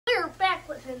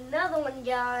another one,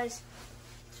 guys.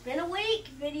 It's been a week,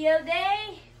 video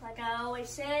day. Like I always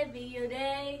said, video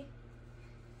day,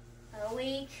 a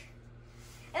week.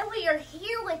 And we are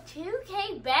here with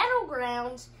 2K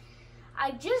Battlegrounds.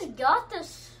 I just got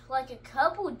this like a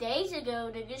couple days ago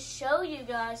to just show you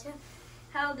guys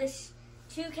how this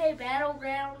 2K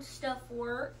Battlegrounds stuff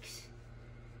works.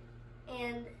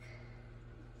 And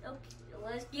okay,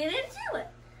 let's get into it.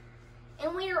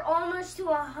 And we are almost to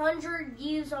 100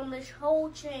 views on this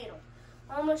whole channel.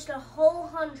 Almost a whole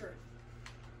 100.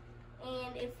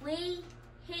 And if we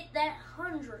hit that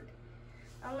 100,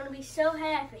 I'm going to be so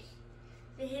happy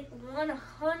to hit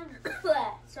 100.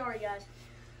 Sorry, guys.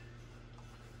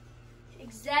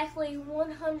 Exactly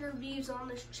 100 views on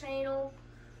this channel.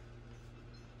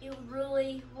 It would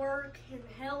really work and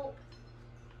help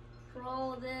for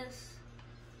all of this.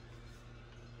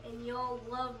 And y'all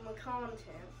love my content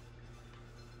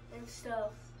and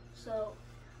stuff. So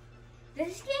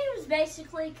this game is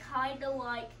basically kind of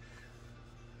like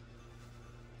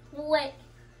what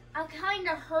I kind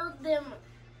of heard them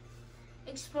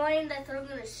explain, that they're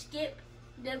going to skip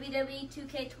WWE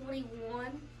 2K21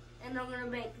 and they're going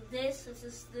to make this.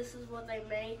 This is what they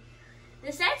made.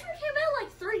 This actually came out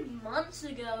like 3 months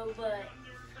ago, but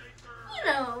you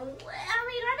know, I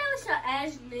mean, I know it's not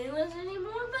as new as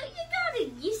anymore, but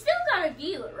you still gotta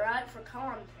view it, right, for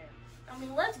content. I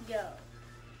mean, let's go.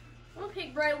 I'm gonna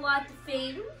pick Bray Wyatt the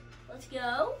Fiend. Let's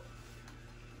go.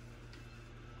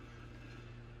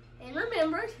 And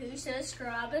remember to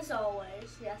subscribe as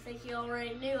always. Yeah, I think you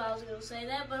already knew I was gonna say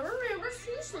that, but remember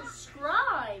to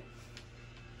subscribe.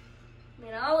 I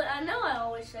mean, I know I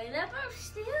always say that, but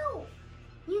still,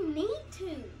 you need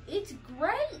to. It's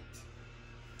great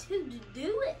to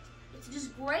do it. It's just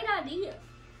a great idea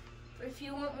if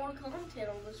you want more content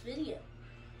on this video,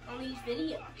 on these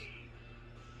videos. Okay.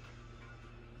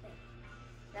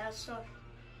 Now so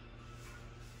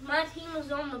my team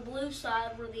is on the blue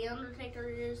side where the Undertaker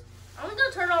is. I'm gonna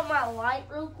go turn on my light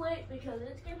real quick because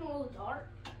it's getting a little dark.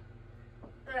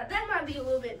 That might be a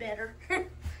little bit better.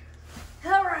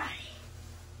 Alright,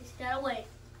 just gotta wait.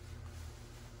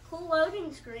 Cool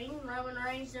loading screen. Roman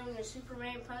Reigns doing a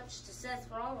Superman punch to Seth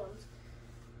Rollins.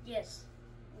 Yes,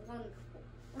 wonderful.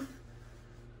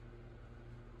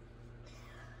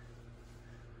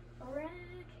 Alright.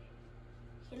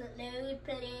 Can it load,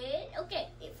 please? Okay,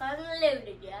 it finally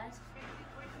loaded, guys.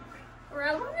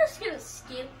 Alright, we're just gonna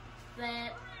skip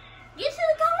that. Get to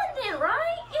the content,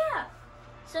 right? Yeah.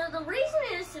 So the reason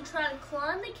is to try to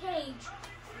climb the cage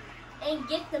and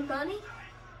get the money.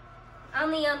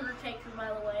 I'm the Undertaker, by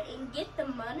the way, and get the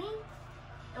money.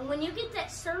 And when you get that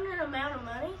certain amount of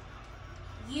money,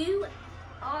 you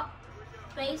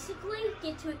basically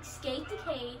get to escape the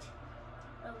cage.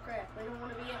 Oh crap, we don't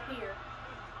want to be up here.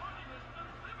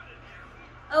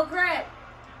 Oh crap.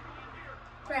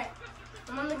 Crap.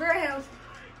 I'm on the ground.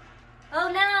 Oh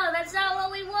no, that's not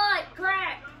what we want.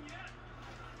 Crap.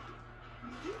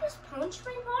 Did you just punch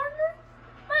me, partner?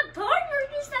 My partner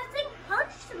just, I think,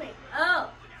 punched me.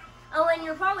 Oh, and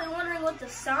you're probably wondering what the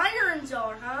sirens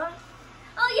are, huh?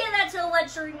 Oh yeah, that's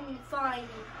electrifying.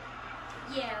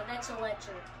 Yeah, that's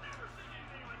electric.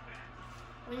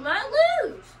 We might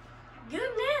lose.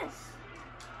 Goodness.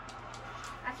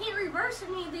 I can't reverse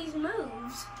any of these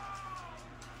moves.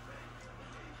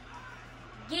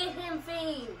 Get him,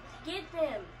 Fiend. Get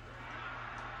them.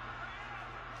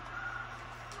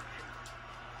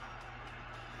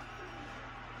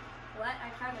 What?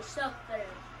 I kind of sucked there.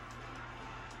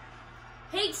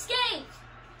 He escaped!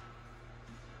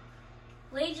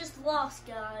 We just lost,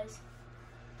 guys.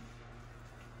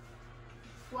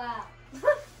 Wow.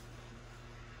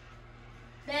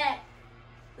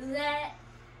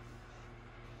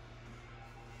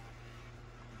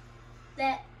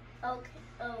 Okay,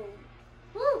 oh.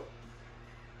 Woo!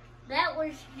 That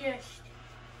was just,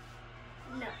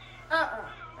 no. No.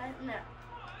 Let me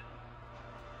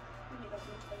go to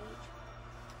the page.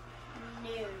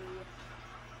 No.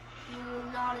 You will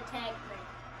not attack me.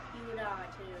 You would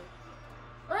not too.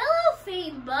 Well, hello,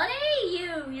 Fiend, buddy.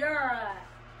 You're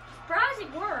surprised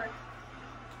it worked.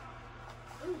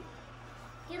 Ooh.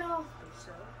 Get off me,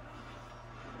 sir.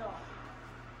 Get off.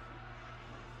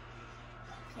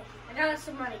 Okay, I got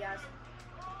some money, guys.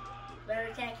 Better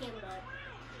attack him, bud.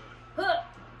 Huh.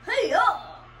 Hey,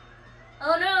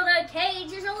 oh no, the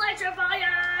cage is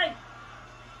electrifying!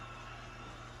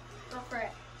 Oh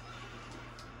crap.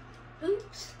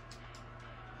 Oops.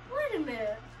 Wait a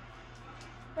minute.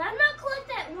 Did I not collect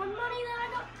that one money that I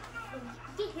got? Oh,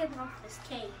 get him off this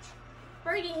cage.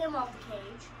 Better get him off the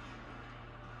cage.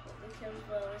 Because,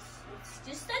 well, it's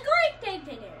just a great thing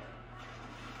to do.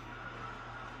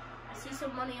 I see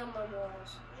some money on the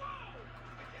walls.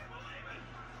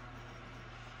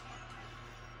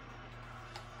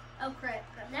 Oh crap,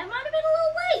 that might have been a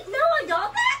little late. No, I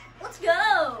got that. Let's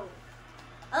go.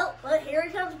 Oh, well, here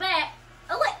he comes back.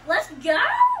 Oh wait, let's go.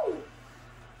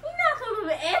 He's knocking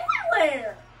him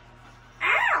everywhere.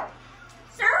 Ow,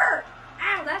 sir.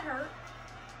 Ow, that hurt.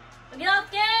 Well, get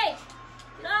off the cage.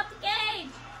 Get off the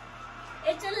cage.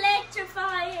 It's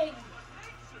electrifying.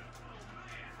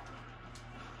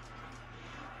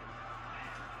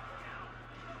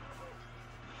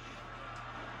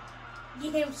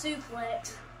 Get him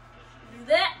suplex. Do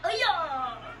that. Oh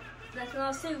yeah. That's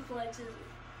not a suplex, is it?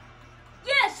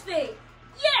 Yes, V.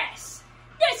 Yes.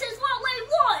 This is what we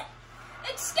want.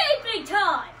 Escaping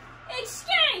time.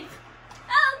 Escape.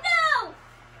 Oh no.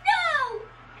 No.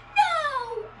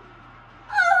 No.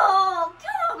 Oh,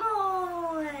 come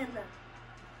on.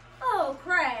 Oh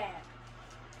crap.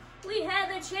 We had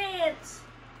the chance.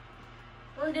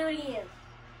 We're gonna do it again.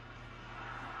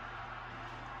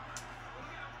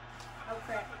 Oh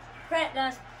crap. Crap,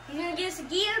 guys. He's gonna get us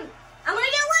again. I'm gonna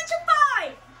get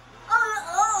electrified!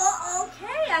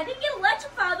 Okay. I didn't get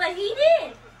electrified, but he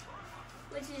did.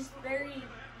 Which is very...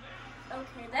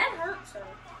 Okay, that hurts her.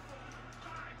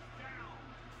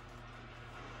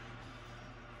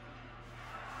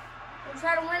 We'll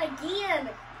try to win again.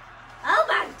 Oh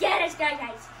my goodness,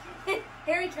 guys.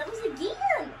 Here he comes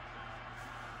again.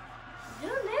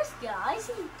 Doing this, guys.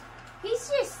 He's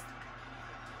just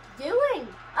doing...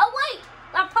 Oh wait,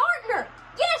 my partner.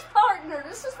 Yes, partner.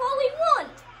 This is what we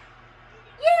want.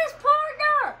 Yes,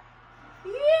 partner.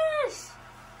 Yes.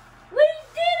 We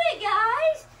did it,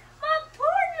 guys. My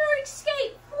partner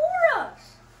escaped for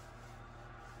us.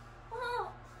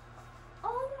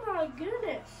 Oh my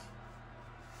goodness.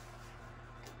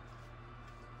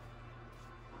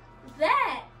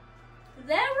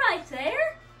 That right there.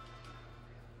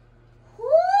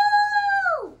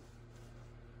 Woo!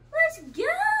 Let's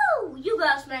go. You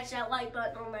gotta smash that like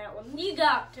button on that one. You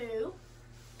got to.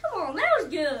 Come on, that was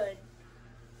good.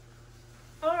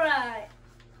 All right.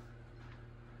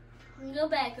 Go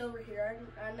back over here.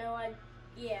 I know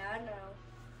yeah, I know.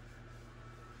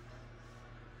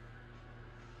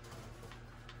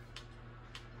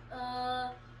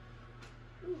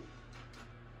 Ooh.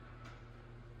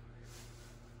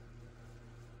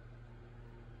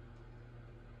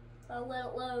 I'll let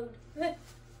it load.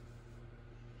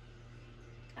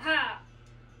 Aha!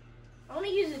 I want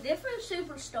to use a different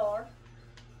superstar.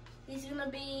 He's gonna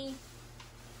be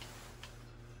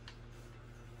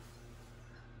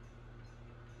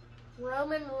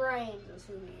Roman Reigns is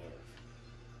who he is.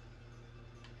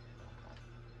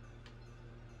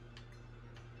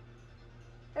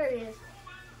 There he is.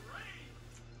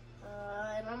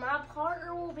 And my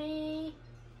partner will be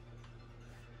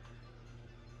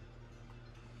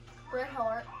Bret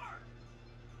Hart.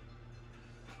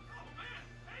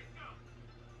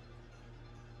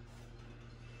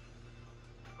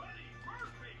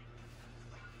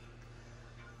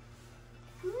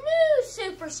 New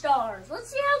superstars. Let's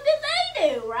see how good they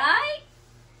do, right?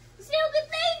 Let's see how good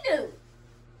they do.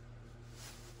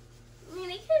 I mean,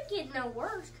 it could get no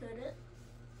worse, could it?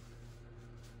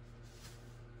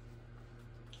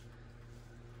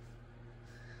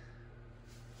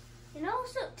 And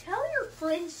also, tell your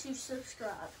friends to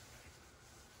subscribe.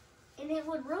 And it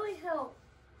would really help.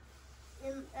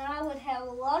 And I would have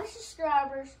a lot of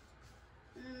subscribers.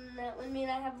 And that would mean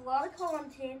I have a lot of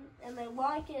content. And they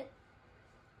like it.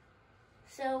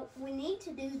 So, we need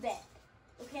to do that.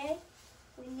 Okay?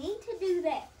 We need to do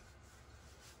that.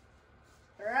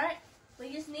 Alright?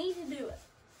 We just need to do it.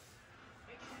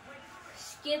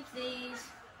 Skip these.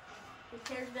 Who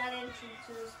cares about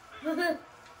entrances?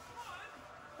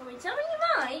 I mean, some of you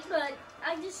might, but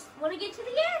I just want to get to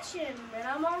the action, and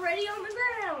I'm already on the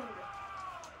ground.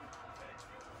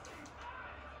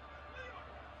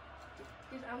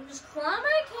 I'm just climbing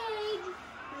a cage.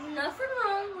 There's nothing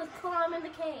wrong with climbing the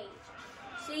cage.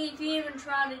 See if you even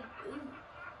try to... Ooh.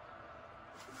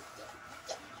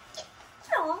 Get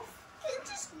off.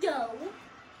 Just go.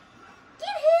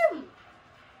 Get him.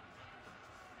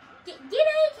 Get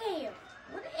A-Cam.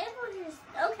 Whatever it is.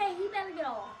 Okay, he better get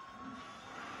off.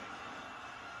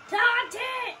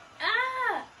 Content!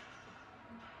 Ah!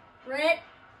 Bret,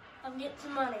 I'm getting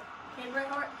some money. Okay, Bret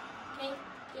Hart. Okay.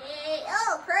 Yay.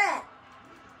 Oh, crap.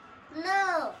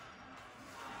 No.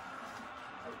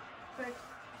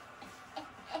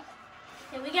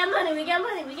 Okay, we got money. We got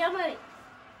money. We got money.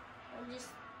 I'm just...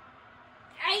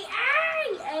 Hey,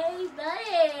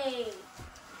 buddy.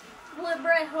 Boy,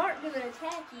 Bret Hart gonna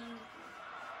attack you.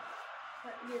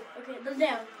 Okay, them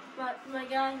down. My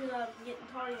guy who I'm getting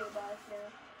targeted by now.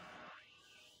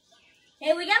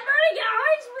 Hey, we got Buddy,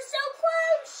 guys. We're so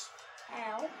close.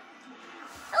 Ow.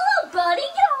 Hello, Buddy.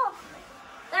 Get off me.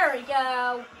 There we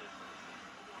go.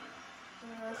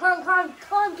 Come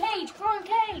on, Cage. Come on,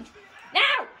 Cage.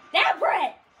 Now,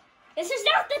 Brett. This is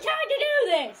not the time to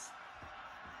do this.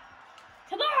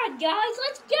 Come on, guys.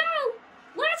 Let's go.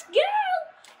 Let's go.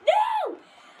 No.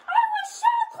 I was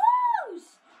so close.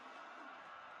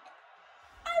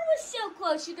 I was so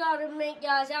close. You gotta admit,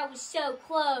 guys, I was so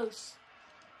close.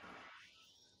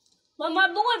 But my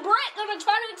boy Brett gonna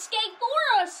try to escape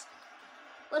for us.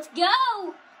 Let's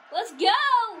go. Let's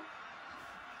go.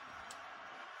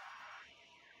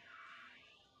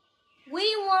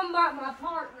 We won by my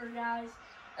partner, guys.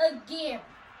 Again.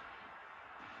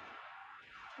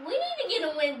 We need to get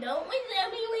a win, don't we? I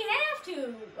mean, we have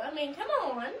to. I mean, come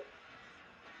on.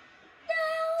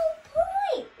 No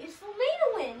point. It's for me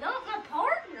to win, not my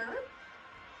partner.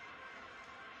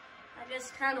 I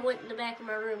just kind of went in the back of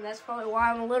my room. That's probably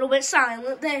why I'm a little bit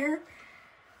silent there.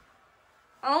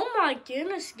 Oh my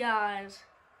goodness, guys.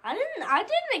 I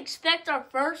didn't expect our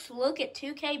first look at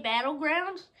 2K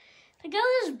Battlegrounds to go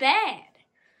this bad.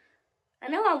 I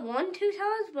know I won 2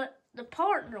 times, but the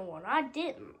partner one, I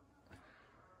didn't.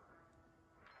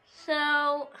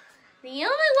 So, the only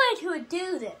way to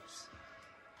do this,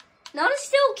 not a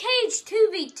steel cage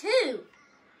 2v2,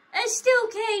 a steel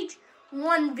cage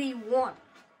 1v1.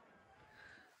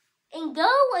 And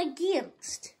go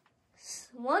against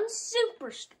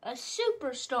a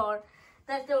superstar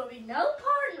that there will be no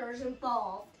partners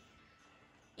involved.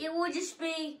 It will just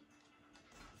be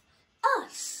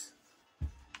us.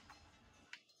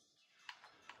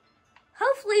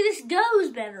 Hopefully this goes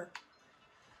better.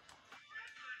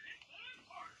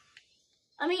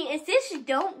 I mean, if this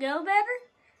don't go better,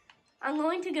 I'm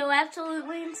going to go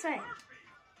absolutely insane.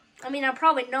 I mean, I'm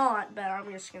probably not, but I'm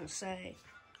just going to say.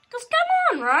 Because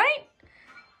come on, right?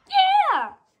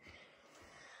 Yeah!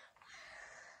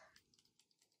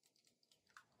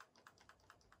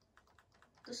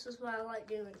 This is what I like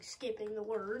doing, skipping the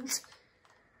words.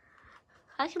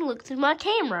 I can look through my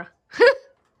camera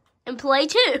and play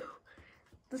too.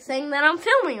 The thing that I'm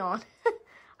filming on.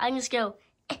 I can just go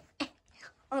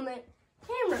on the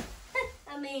camera.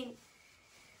 I mean,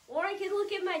 or I can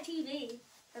look at my TV.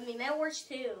 I mean, that works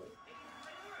too.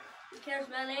 Who cares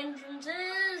about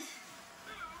entrances?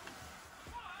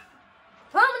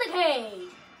 From the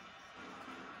cage.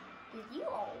 Did you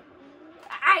all?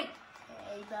 Hey,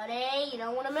 buddy, you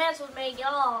don't want to mess with me. Get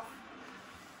off.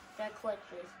 Gotta click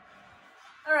this.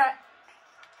 All right.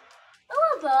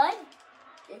 Hello, bud.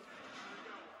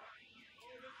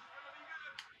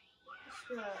 Just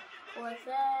gonna click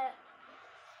that.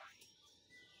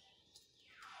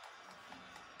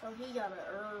 Oh, he got it.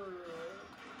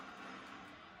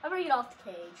 I'm gonna get off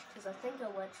the cage because I think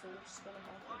electric's gonna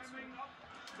happen.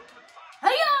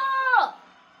 Hey-ya!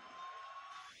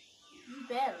 You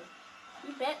better.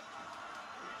 You bet.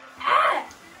 Ah!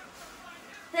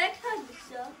 That kind of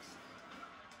sucks.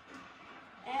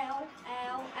 Ow,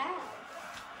 ow, ow.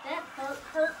 That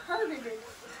hurted it.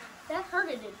 That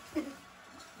hurted it.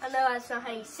 I know that's not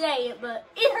how you say it, but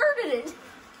it hurted it.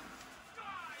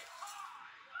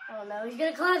 Oh no, he's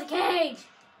gonna climb the cage.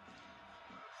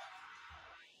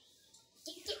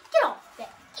 Get off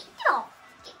that. Get off.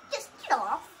 Just get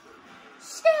off.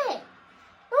 Stay.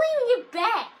 Don't even get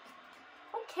back.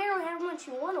 I don't care how much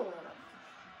you want to win them.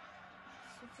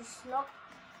 So just not.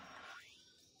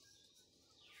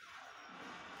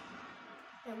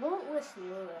 They won't listen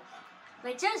to us.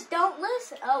 They just don't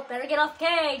listen. Oh, better get off the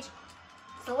cage.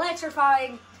 It's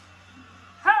electrifying.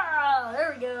 Ha!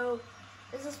 There we go.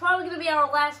 This is probably going to be our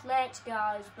last match,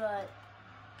 guys, but,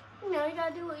 you know, you got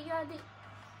to do what you got to do.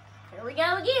 Here we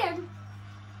go again.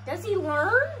 Does he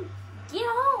learn? Get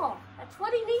off. That's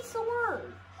what he needs to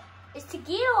learn, is to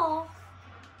get off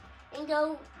and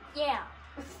go, yeah.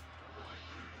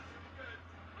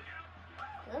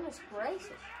 Goodness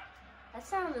gracious. That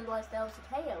sounded like that was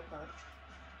a KO punch.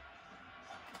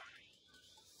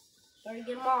 Better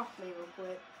get him off me real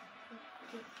quick.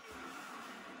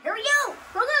 Here we go.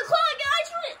 We're gonna climb,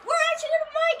 guys. We're actually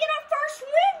gonna get our first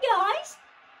win, guys.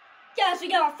 Guys, we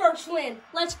got our first win.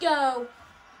 Let's go.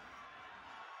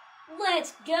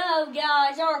 Let's go,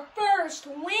 guys. Our first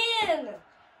win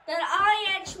that I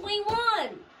actually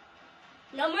won.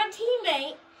 Not my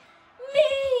teammate.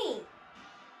 Me.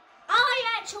 I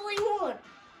actually won.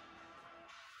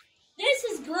 This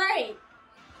is great.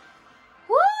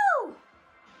 Woo!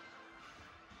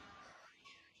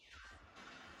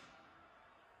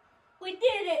 We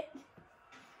did it.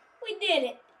 We did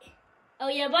it. Oh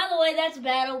yeah, by the way, that's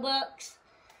Battle Bucks.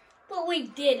 But we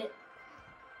did it.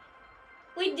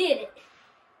 We did it.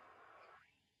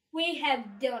 we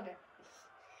have done it.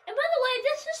 And by the way,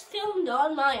 this is filmed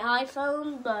on my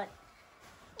iPhone, but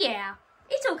yeah,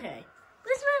 it's okay.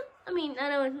 It's not, I mean, I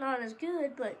know it's not as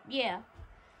good, but yeah.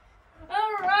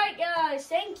 Alright, guys,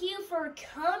 thank you for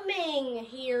coming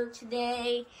here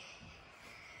today.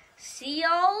 See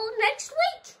y'all next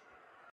week.